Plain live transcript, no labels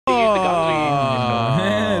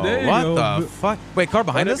the fuck? Wait, car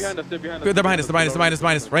behind us? They're behind us. They're behind us. They're behind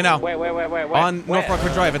us. Right now. Wait. On North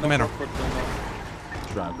Rockford Drive at the manor.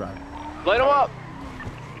 Drive. Light him up.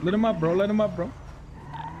 Let him up, bro.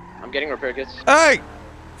 I'm getting repair kits. Hey!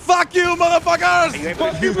 Fuck you, motherfuckers!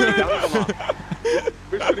 Fuck you, man.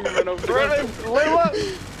 We're shooting him right over the Light him up.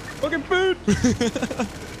 fucking food.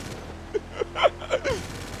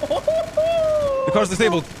 The car's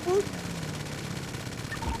disabled.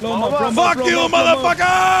 Blow him up, bro. Fuck you, motherfucker!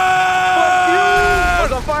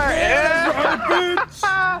 Car's on fire.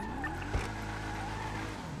 Yeah.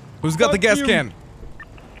 Who's got the Fuck gas you. can?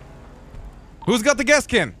 Who's got the gas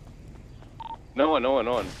can? No one.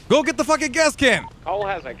 Go get the fucking gas can! Cole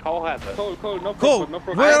has it. Cole, no Cole,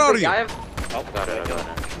 problem. where are you? Oh, got it.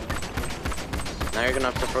 Now you're gonna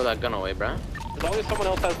have to throw that gun away, bruh. As long as someone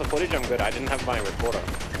else has the footage, I'm good. I didn't have my recorder.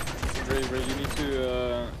 Ray, you need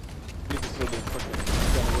to throw the fucking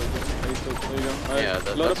gun away. There you go. Alright,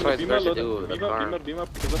 Yeah, load that's up why the it's beamer, better to do the car. beam up.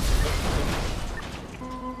 Get the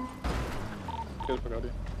fuck out of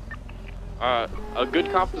here. A good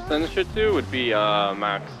cop to send this shit to would be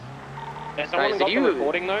Max. Has someone got the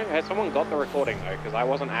recording though? Has someone got the recording though? Because I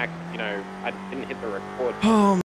wasn't I didn't hit the record. Oh